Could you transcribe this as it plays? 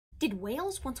Did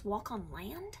whales once walk on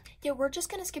land? Yeah, we're just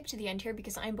gonna skip to the end here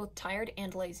because I'm both tired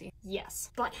and lazy.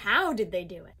 Yes, but how did they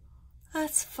do it?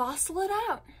 Let's fossil it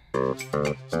out.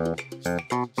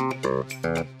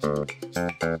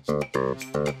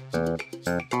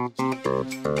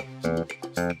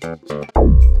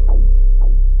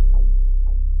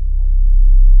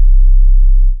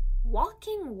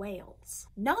 Walking whales.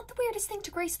 Not the weirdest thing to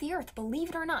grace the earth, believe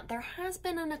it or not. There has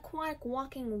been an aquatic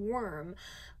walking worm,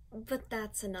 but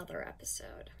that's another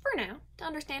episode. For now, to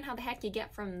understand how the heck you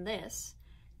get from this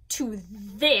to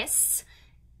this,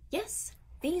 yes,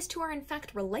 these two are in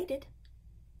fact related,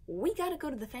 we gotta go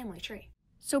to the family tree.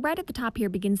 So right at the top here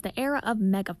begins the era of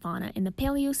megafauna in the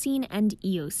Paleocene and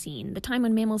Eocene, the time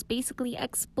when mammals basically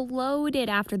exploded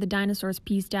after the dinosaurs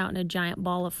pieced out in a giant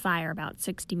ball of fire about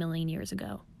 60 million years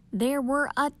ago. There were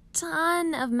a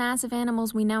ton of massive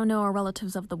animals we now know are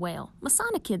relatives of the whale.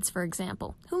 Mosasaurus, for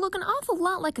example, who look an awful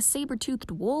lot like a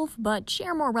saber-toothed wolf, but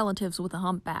share more relatives with a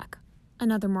humpback.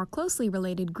 Another more closely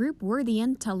related group were the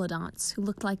entelodonts, who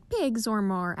looked like pigs, or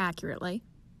more accurately,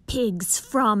 pigs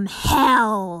from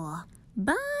hell.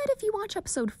 But if you watch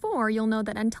episode 4, you'll know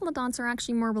that entelodonts are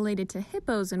actually more related to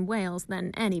hippos and whales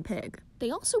than any pig. They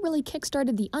also really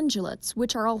kickstarted the ungulates,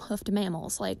 which are all hoofed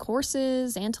mammals, like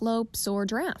horses, antelopes, or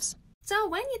giraffes. So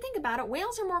when you think about it,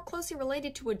 whales are more closely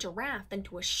related to a giraffe than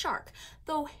to a shark,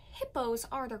 though hippos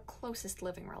are their closest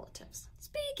living relatives.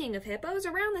 Speaking of hippos,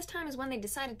 around this time is when they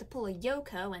decided to pull a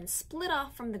Yoko and split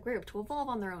off from the group to evolve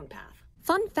on their own path.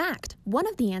 Fun fact, one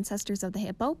of the ancestors of the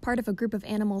hippo, part of a group of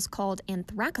animals called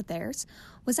Anthracotheres,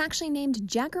 was actually named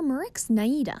Jagger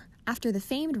naida, after the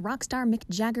famed rock star Mick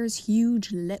Jagger's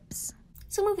huge lips.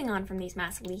 So moving on from these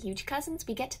massively huge cousins,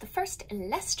 we get to the first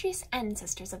illustrious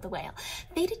ancestors of the whale,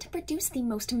 fated to produce the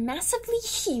most massively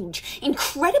huge,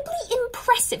 incredibly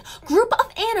impressive group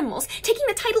of animals, taking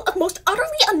the title of most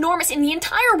utterly enormous in the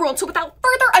entire world. So without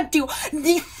further ado,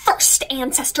 the first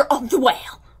ancestor of the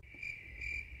whale.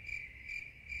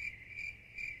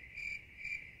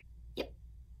 Yep,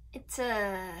 it's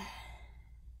a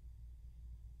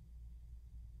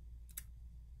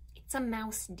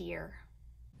mouse deer.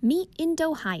 Meet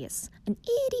Indohyus, an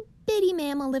itty-bitty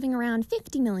mammal living around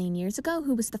 50 million years ago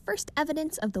who was the first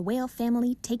evidence of the whale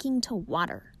family taking to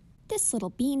water. This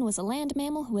little bean was a land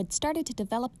mammal who had started to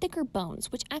develop thicker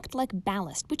bones, which act like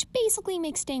ballast, which basically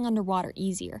makes staying underwater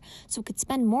easier, so it could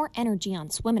spend more energy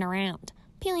on swimming around.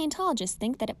 Paleontologists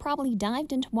think that it probably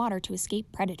dived into water to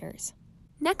escape predators.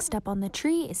 Next up on the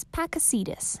tree is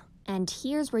Pakicetus. And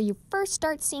here's where you first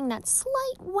start seeing that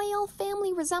slight whale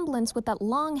family resemblance with that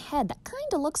long head that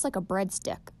kinda looks like a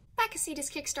breadstick.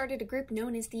 Pakicetus kickstarted a group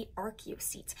known as the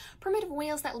Archaeocetes, primitive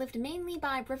whales that lived mainly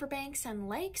by riverbanks and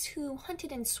lakes who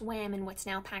hunted and swam in what's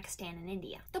now Pakistan and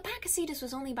India. Though Pakicetus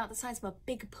was only about the size of a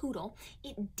big poodle,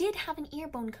 it did have an ear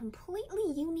bone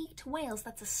completely unique to whales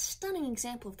that's a stunning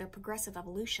example of their progressive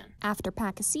evolution. After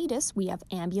Pakicetus, we have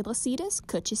Ambulocetus,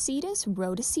 Pakicetus,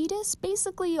 Rhodocetus,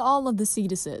 basically all of the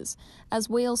cetuses, as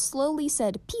whales slowly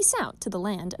said peace out to the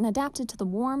land and adapted to the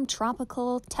warm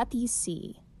tropical Tethys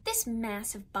Sea. This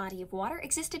massive body of water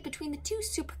existed between the two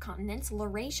supercontinents,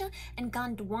 Laurasia and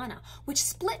Gondwana, which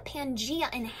split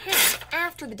Pangaea in half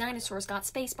after the dinosaurs got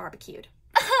space barbecued.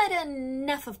 But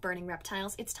enough of burning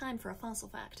reptiles, it's time for a fossil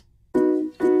fact.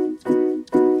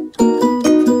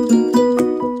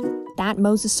 That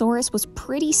Mosasaurus was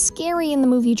pretty scary in the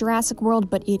movie Jurassic World,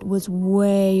 but it was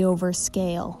way over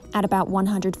scale. At about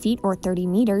 100 feet or 30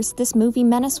 meters, this movie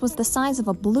menace was the size of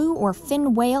a blue or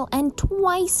fin whale and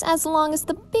twice as long as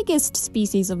the biggest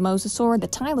species of mosasaur, the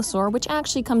tylosaur, which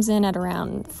actually comes in at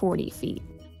around 40 feet.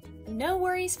 No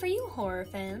worries for you, horror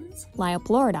fans.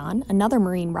 Liopleurodon, another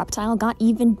marine reptile, got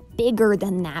even bigger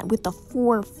than that, with a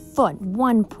 4-foot,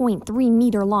 1.3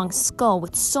 meter long skull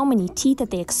with so many teeth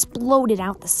that they exploded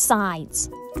out the sides.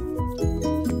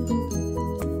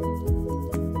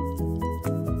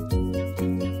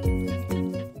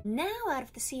 Now out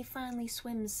of the sea finally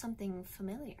swims something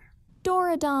familiar.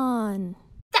 Dorodon.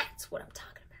 That's what I'm talking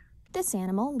about. This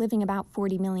animal, living about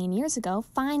 40 million years ago,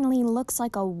 finally looks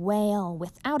like a whale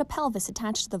without a pelvis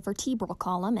attached to the vertebral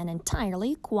column and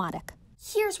entirely aquatic.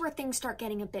 Here's where things start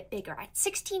getting a bit bigger, at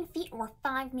 16 feet or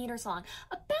 5 meters long,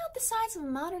 about the size of a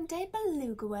modern-day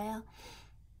beluga whale.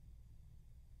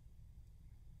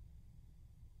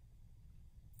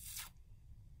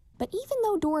 But even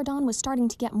though Dorodon was starting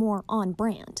to get more on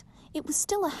brand, it was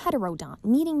still a heterodont,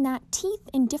 meaning that teeth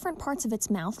in different parts of its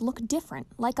mouth look different,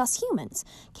 like us humans.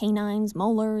 Canines,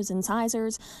 molars,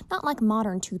 incisors, not like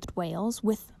modern toothed whales,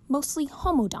 with mostly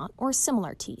homodont or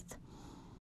similar teeth.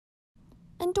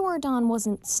 And Dorodon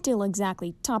wasn't still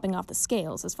exactly topping off the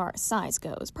scales as far as size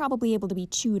goes, probably able to be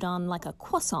chewed on like a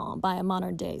croissant by a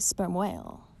modern-day sperm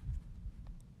whale.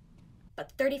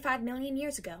 But 35 million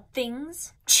years ago,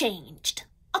 things changed.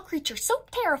 A creature so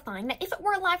terrifying that if it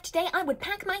were alive today, I would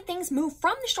pack my things, move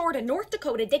from the shore to North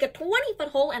Dakota, dig a 20-foot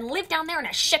hole, and live down there in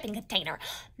a shipping container.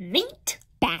 Meet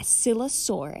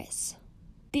Basilosaurus.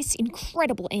 This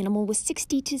incredible animal was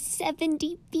 60 to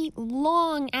 70 feet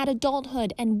long at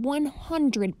adulthood and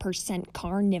 100%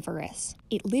 carnivorous.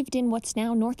 It lived in what's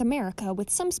now North America, with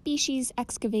some species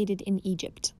excavated in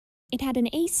Egypt. It had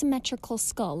an asymmetrical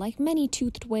skull, like many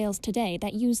toothed whales today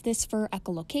that use this for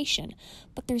echolocation,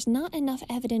 but there's not enough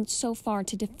evidence so far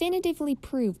to definitively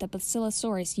prove that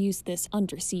Basilosaurus used this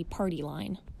undersea party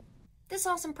line. This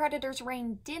awesome predator's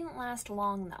reign didn't last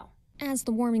long, though, as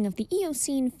the warming of the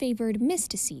Eocene favored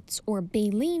mysticetes, or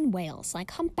baleen whales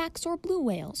like humpbacks or blue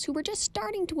whales, who were just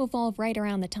starting to evolve right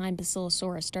around the time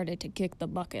Basilosaurus started to kick the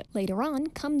bucket. Later on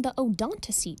come the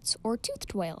odontocetes, or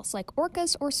toothed whales like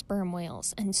orcas or sperm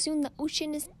whales, and soon the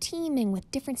ocean is teeming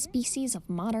with different species of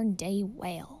modern-day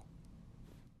whale.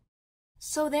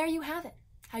 So there you have it,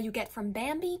 how you get from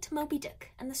Bambi to Moby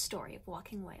Dick and the story of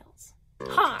walking whales.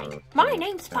 Hi, my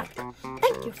name's Spider.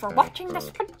 Thank you for watching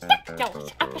this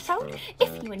ridiculous episode.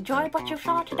 If you enjoyed what you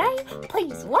saw today,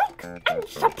 please like and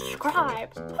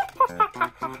subscribe.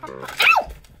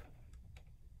 Ow!